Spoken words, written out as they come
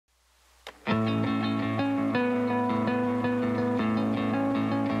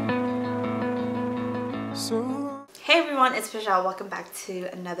Hey everyone, it's Michelle. Welcome back to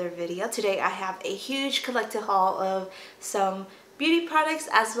another video. Today I have a huge collective haul of some beauty products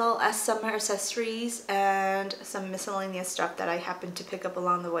as well as summer accessories and some miscellaneous stuff that I happened to pick up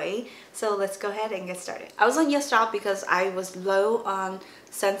along the way. So let's go ahead and get started. I was on YESSTYLE because I was low on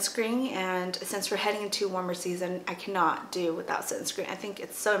sunscreen, and since we're heading into warmer season, I cannot do without sunscreen. I think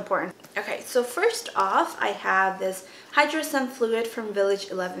it's so important. Okay, so first off, I have this Hydro Sun Fluid from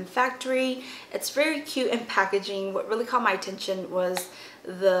Village 11 Factory. It's very cute in packaging. What really caught my attention was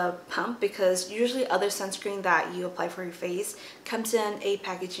the pump, because usually other sunscreen that you apply for your face comes in a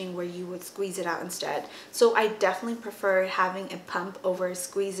packaging where you would squeeze it out instead. So I definitely prefer having a pump over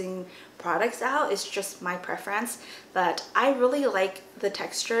squeezing products out. It's just my preference, but I really like the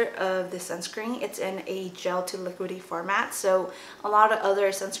texture of the sunscreen. It's in a gel to liquidy format, so a lot of other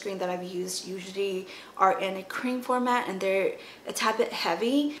sunscreen that I've used usually are in a cream format and they're a tad bit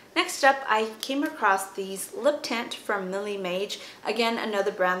heavy. Next up, I came across these lip tint from Millie Mage. Again,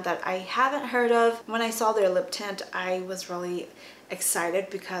 another brand that I haven't heard of. When I saw their lip tint, I was really excited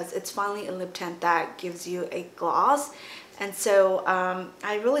because it's finally a lip tint that gives you a gloss. And so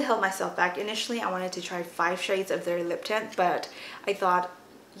I really held myself back. Initially, I wanted to try 5 shades of their lip tint, but I thought,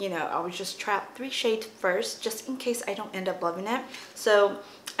 you know, I would just try out 3 shades first, just in case I don't end up loving it. So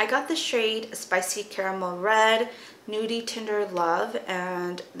I got the shade Spicy Caramel Red, Nudie Tender Love,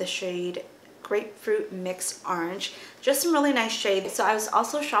 and the shade Grapefruit Mix Orange. Just some really nice shades. So I was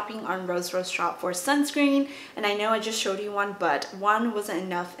also shopping on Rose Shop for sunscreen, and I know I just showed you one, but one wasn't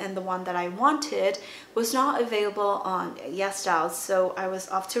enough, and the one that I wanted was not available on YESSTYLE. So I was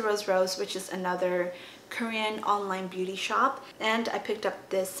off to Rose, which is another Korean online beauty shop, and I picked up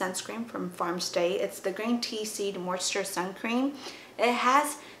this sunscreen from Farmstay. It's the Green Tea Seed Moisture Sun Cream. It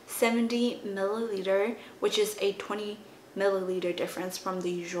has 70 milliliter, which is a 20 milliliter difference from the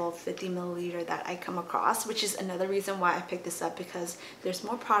usual 50 milliliter that I come across, which is another reason why I picked this up, because there's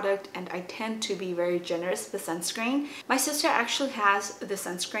more product and I tend to be very generous with sunscreen. My sister actually has the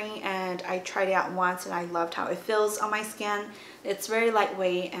sunscreen and I tried it out once and I loved how it feels on my skin. It's very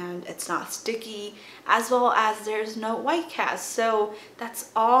lightweight and it's not sticky, as well as there's no white cast. So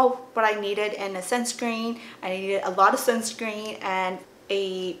that's all what I needed in a sunscreen. I needed a lot of sunscreen and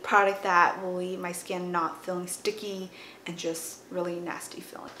a product that will leave my skin not feeling sticky and just really nasty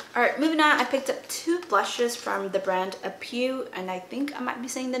feeling. Alright, moving on, I picked up 2 blushes from the brand Apu, and I think I might be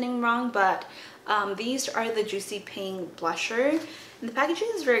saying the name wrong, but these are the Juicy Pink blusher. And the packaging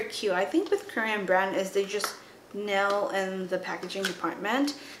is very cute. I think with Korean brand is they just nail in the packaging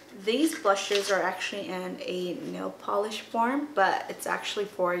department. These blushes are actually in a nail polish form, but it's actually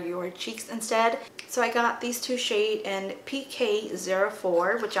for your cheeks instead. So I got these 2 shades in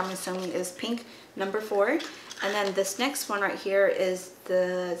PK04, which I'm assuming is pink number 4. And then this next one right here is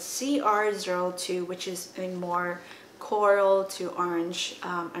the CR02, which is a more coral to orange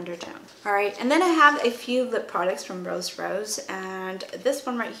undertone. Alright, and then I have a few lip products from Rose, and this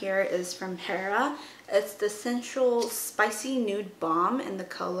one right here is from Hera. It's the Sensual Spicy Nude Balm in the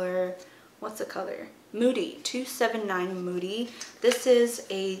color, what's the color? Moody, 279 Moody. This is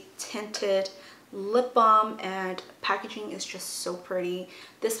a tinted lip balm and packaging is just so pretty.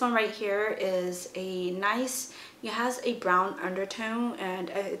 This one right here is a nice, it has a brown undertone and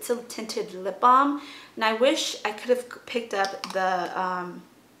it's a tinted lip balm, and I wish I could have picked up the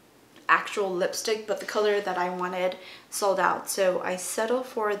actual lipstick, but the color that I wanted sold out, so I settled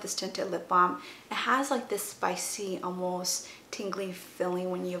for this tinted lip balm. It has like this spicy, almost tingly feeling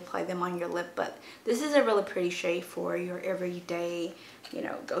when you apply them on your lip, but this is a really pretty shade for your everyday, you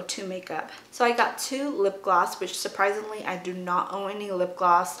know, go-to makeup. So I got 2 lip gloss, which surprisingly I do not own any lip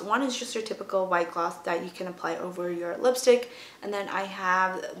gloss. One is just your typical white gloss that you can apply over your lipstick, and then I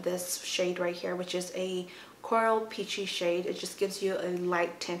have this shade right here, which is a coral peachy shade. It just gives you a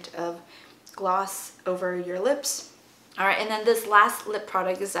light tint of gloss over your lips. Alright, and then this last lip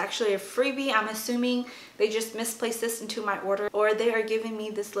product is actually a freebie. I'm assuming they just misplaced this into my order, or they are giving me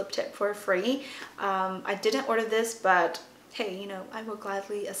this lip tip for free. I didn't order this, but hey, you know, I will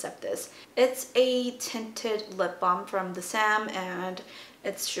gladly accept this. It's a tinted lip balm from the Sam, and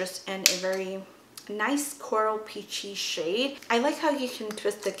it's just in a very nice coral peachy shade. I like how you can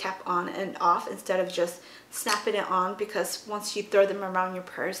twist the cap on and off instead of just snapping it on, because once you throw them around your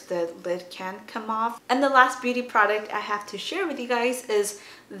purse, the lid can come off. And the last beauty product I have to share with you guys is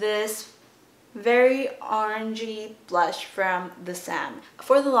this very orangey blush from the Sam.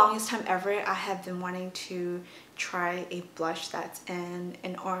 For the longest time ever, I have been wanting to try a blush that's in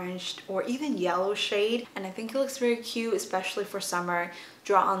an orange or even yellow shade, and I think it looks very cute, especially for summer.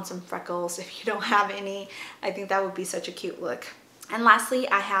 Draw on some freckles if you don't have any. I think that would be such a cute look. And lastly,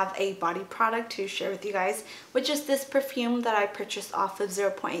 I have a body product to share with you guys, which is this perfume that I purchased off of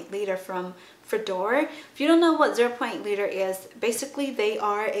 0.8 liter from Fedor. If you don't know what 0.8 liter is, basically they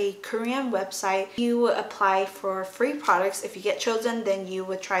are a Korean website. You apply for free products. If you get chosen, then you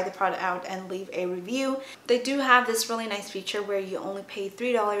would try the product out and leave a review. They do have this really nice feature where you only pay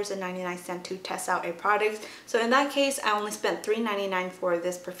 $3.99 to test out a product. So in that case, I only spent $3.99 for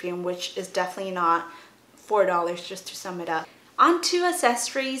this perfume, which is definitely not $4, just to sum it up. On to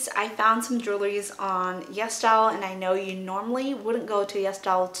accessories, I found some jewelries on YESSTYLE, and I know you normally wouldn't go to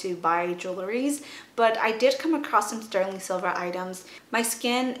YESSTYLE to buy jewelries, but I did come across some sterling silver items. My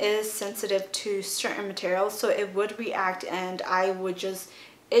skin is sensitive to certain materials, so it would react and I would just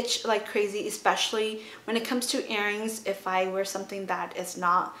itch like crazy, especially when it comes to earrings. If I wear something that is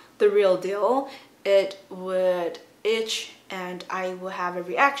not the real deal, it would itch and I will have a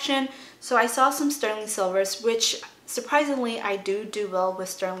reaction. So I saw some sterling silvers, which surprisingly I do well with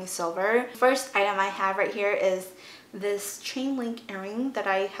sterling silver. First item I have right here is this chain link earring that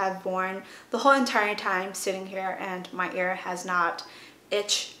I have worn the whole entire time sitting here, and my ear has not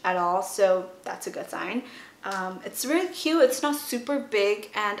itched at all, so that's a good sign. It's really cute. It's not super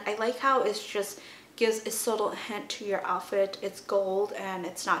big, and I like how it's just gives a subtle hint to your outfit. It's gold and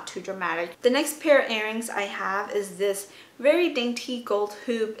it's not too dramatic. The next pair of earrings I have is this very dainty gold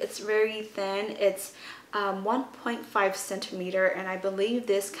hoop. It's very thin. It's 1.5 centimeter, and I believe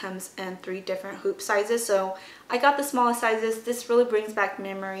this comes in 3 different hoop sizes. So I got the smallest sizes. This really brings back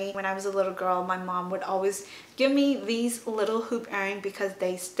memory. When I was a little girl, my mom would always give me these little hoop earrings because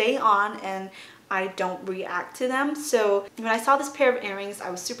they stay on and I don't react to them. So when I saw this pair of earrings, I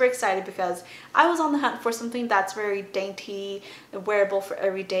was super excited because I was on the hunt for something that's very dainty, wearable for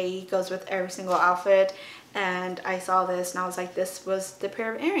every day, goes with every single outfit. And I saw this and I was like, this was the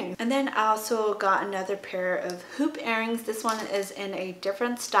pair of earrings. And then I also got another pair of hoop earrings. This one is in a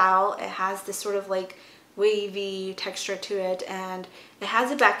different style. It has this sort of like wavy texture to it, and it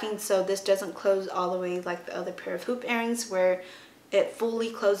has a backing, so this doesn't close all the way like the other pair of hoop earrings where it fully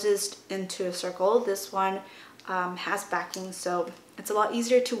closes into a circle. This one has backing, so it's a lot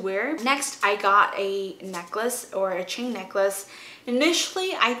easier to wear. Next, I got a necklace, or a chain necklace.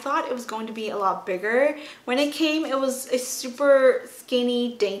 Initially, I thought it was going to be a lot bigger. When it came, it was a super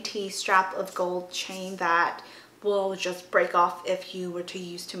skinny, dainty strap of gold chain that will just break off if you were to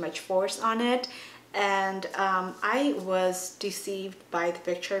use too much force on it. And I was deceived by the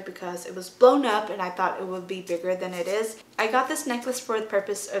picture because it was blown up and I thought it would be bigger than it is. I got this necklace for the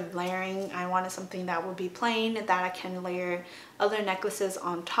purpose of layering. I wanted something that would be plain, that I can layer other necklaces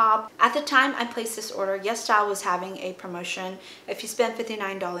on top. At the time I placed this order, YESSTYLE was having a promotion. If you spend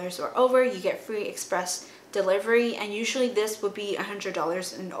 $59 or over, you get free express delivery, and usually this would be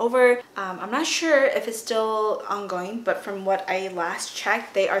 $100 and over. I'm not sure if it's still ongoing, but from what I last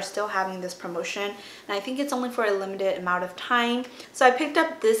checked, they are still having this promotion, and I think it's only for a limited amount of time. So I picked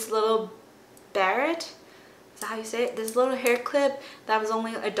up this little barrette, is that how you say it? This little hair clip that was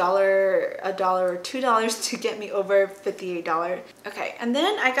only $1 or $2 to get me over $58. Okay, and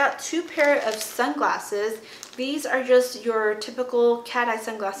then I got 2 pair of sunglasses. These are just your typical cat eye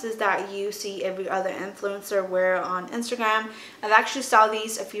sunglasses that you see every other influencer wear on Instagram. I've actually styled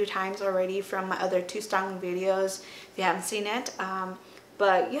these a few times already from my other 2 styling videos if you haven't seen it.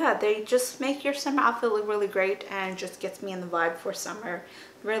 But yeah, they just make your summer outfit look really great and just gets me in the vibe for summer.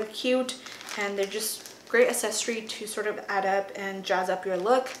 Really cute, and they're just great accessory to sort of add up and jazz up your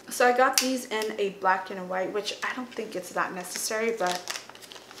look. So I got these in a black and a white, which I don't think it's that necessary, but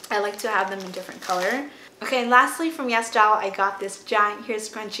I like to have them in different color. Okay, and lastly from YESSTYLE, I got this giant hair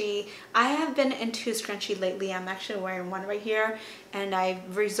scrunchie. I have been into scrunchie lately. I'm actually wearing one right here, and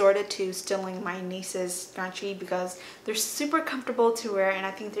I've resorted to stealing my niece's scrunchie because they're super comfortable to wear and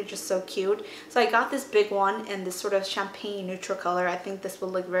I think they're just so cute. So I got this big one in this sort of champagne neutral color. I think this will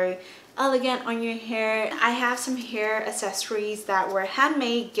look very elegant on your hair. I have some hair accessories that were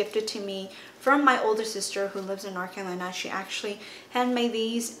handmade, gifted to me from my older sister who lives in North Carolina. She actually handmade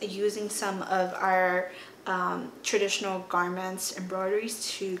these using some of our traditional garments embroideries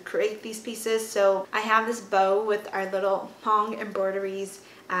to create these pieces. So I have this bow with our little long embroideries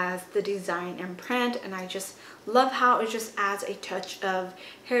as the design and print, and I just love how it just adds a touch of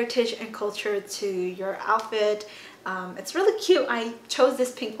heritage and culture to your outfit. It's really cute. I chose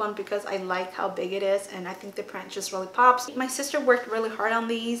this pink one because I like how big it is and I think the print just really pops. My sister worked really hard on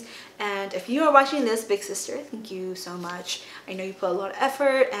these, and if you are watching this, big sister, thank you so much. I know you put a lot of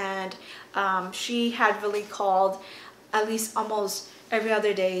effort, and she had really called at least almost every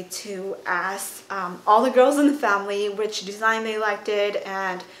other day to ask all the girls in the family which design they liked it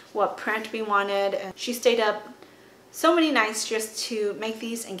and what print we wanted, and she stayed up so many nights just to make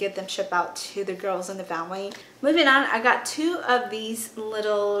these and get them shipped out to the girls in the family. Moving on, I got 2 of these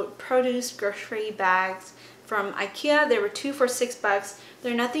little produce grocery bags from IKEA. There were 2 for $6.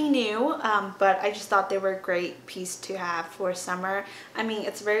 They're nothing new, but I just thought they were a great piece to have for summer. I mean,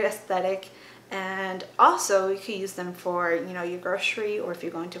 it's very aesthetic, and also you can use them for, you know, your grocery, or if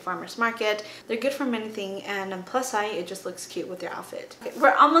you're going to farmer's market. They're good for many things, and on plus side, it just looks cute with your outfit. Okay,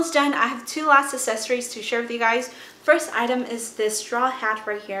 we're almost done. I have 2 last accessories to share with you guys. First item is this straw hat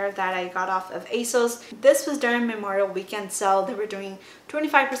right here that I got off of ASOS. This was during Memorial Weekend sale. They were doing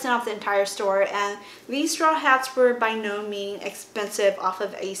 25% off the entire store, and these straw hats were by no means expensive off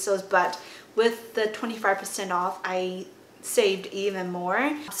of ASOS, but with the 25% off, I saved even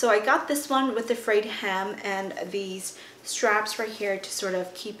more. So I got this one with the frayed hem and these straps right here to sort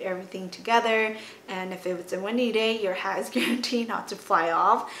of keep everything together, and if it's a windy day, your hat is guaranteed not to fly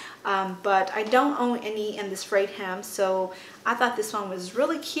off. But I don't own any in this frayed hem, so I thought this one was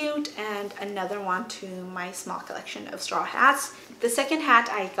really cute, and another one to my small collection of straw hats. The second hat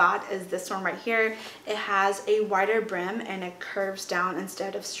I got is this one right here. It has a wider brim and it curves down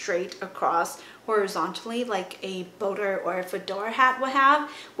instead of straight across horizontally like a boater or a fedora hat would have,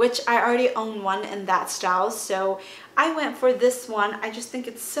 which I already own one in that style, so I went for this one. I just think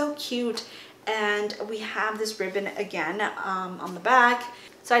it's so cute, and we have this ribbon again on the back.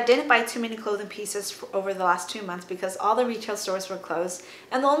 So I didn't buy too many clothing pieces over the last 2 months because all the retail stores were closed,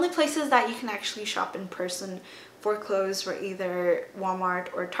 and the only places that you can actually shop in person for clothes were either Walmart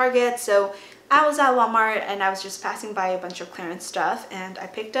or Target. So I was at Walmart and I was just passing by a bunch of clearance stuff, and I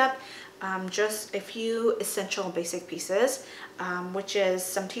picked up just a few essential basic pieces, which is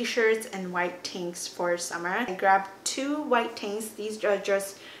some t-shirts and white tanks for summer. I grabbed 2 white tanks. These are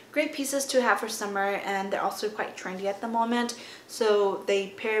just great pieces to have for summer, and they're also quite trendy at the moment, so they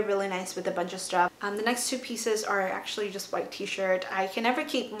pair really nice with a bunch of stuff. The next 2 pieces are actually just white t-shirt. I can never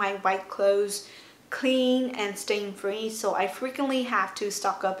keep my white clothes clean and stain free, so I frequently have to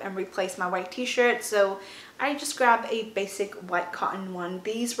stock up and replace my white t-shirt, so I just grabbed a basic white cotton one.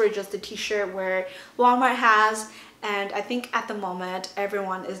 These were just the t-shirt where Walmart has, and I think at the moment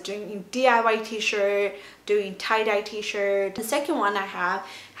everyone is doing DIY t-shirt, doing tie-dye t-shirt. The second one I have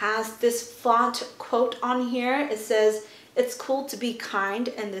has this font quote on here. It says, "It's cool to be kind,"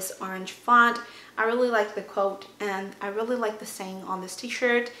 in this orange font. I really like the quote, and I really like the saying on this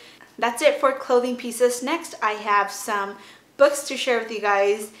t-shirt. That's it for clothing pieces. Next, I have some books to share with you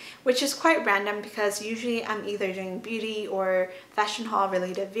guys, which is quite random because usually I'm either doing beauty or fashion haul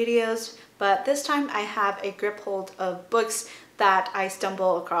related videos, but this time I have a grip hold of books that I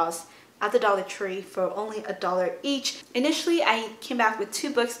stumble across at the Dollar Tree for only $1 each. Initially, I came back with 2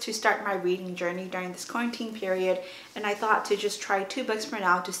 books to start my reading journey during this quarantine period, and I thought to just try 2 books for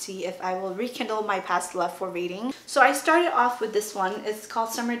now to see if I will rekindle my past love for reading. So I started off with this one. It's called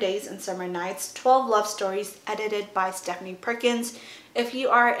Summer Days and Summer Nights, 12 Love Stories, edited by Stephanie Perkins. If you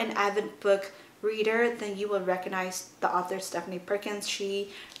are an avid book reader, then you will recognize the author Stephanie Perkins.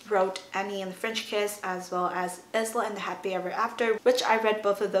 She wrote Annie and the French Kiss, as well as Isla and the Happy Ever After, which I read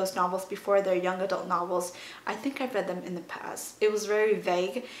both of those novels before. They're young adult novels. I think I've read them in the past. It was very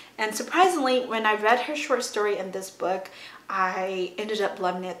vague, and surprisingly, when I read her short story in this book, I ended up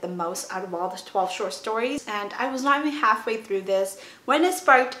loving it the most out of all the 12 short stories, and I was not even halfway through this when it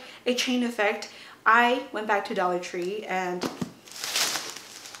sparked a chain effect. I went back to Dollar Tree and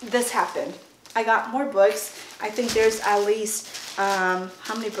this happened. I got more books. I think there's at least, how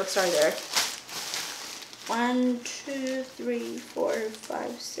many books are there? 1, 2, 3, 4,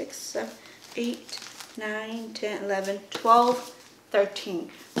 5, 6, 7, 8, 9, 10, 11, 12,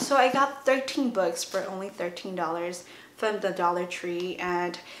 13. So I got 13 books for only $13 from the Dollar Tree,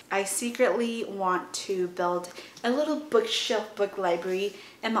 and I secretly want to build a little bookshelf book library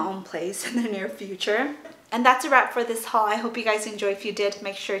in my own place in the near future. And that's a wrap for this haul. I hope you guys enjoyed. If you did,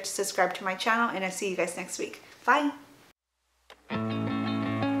 make sure to subscribe to my channel, and I'll see you guys next week. Bye!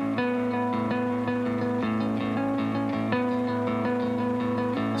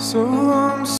 So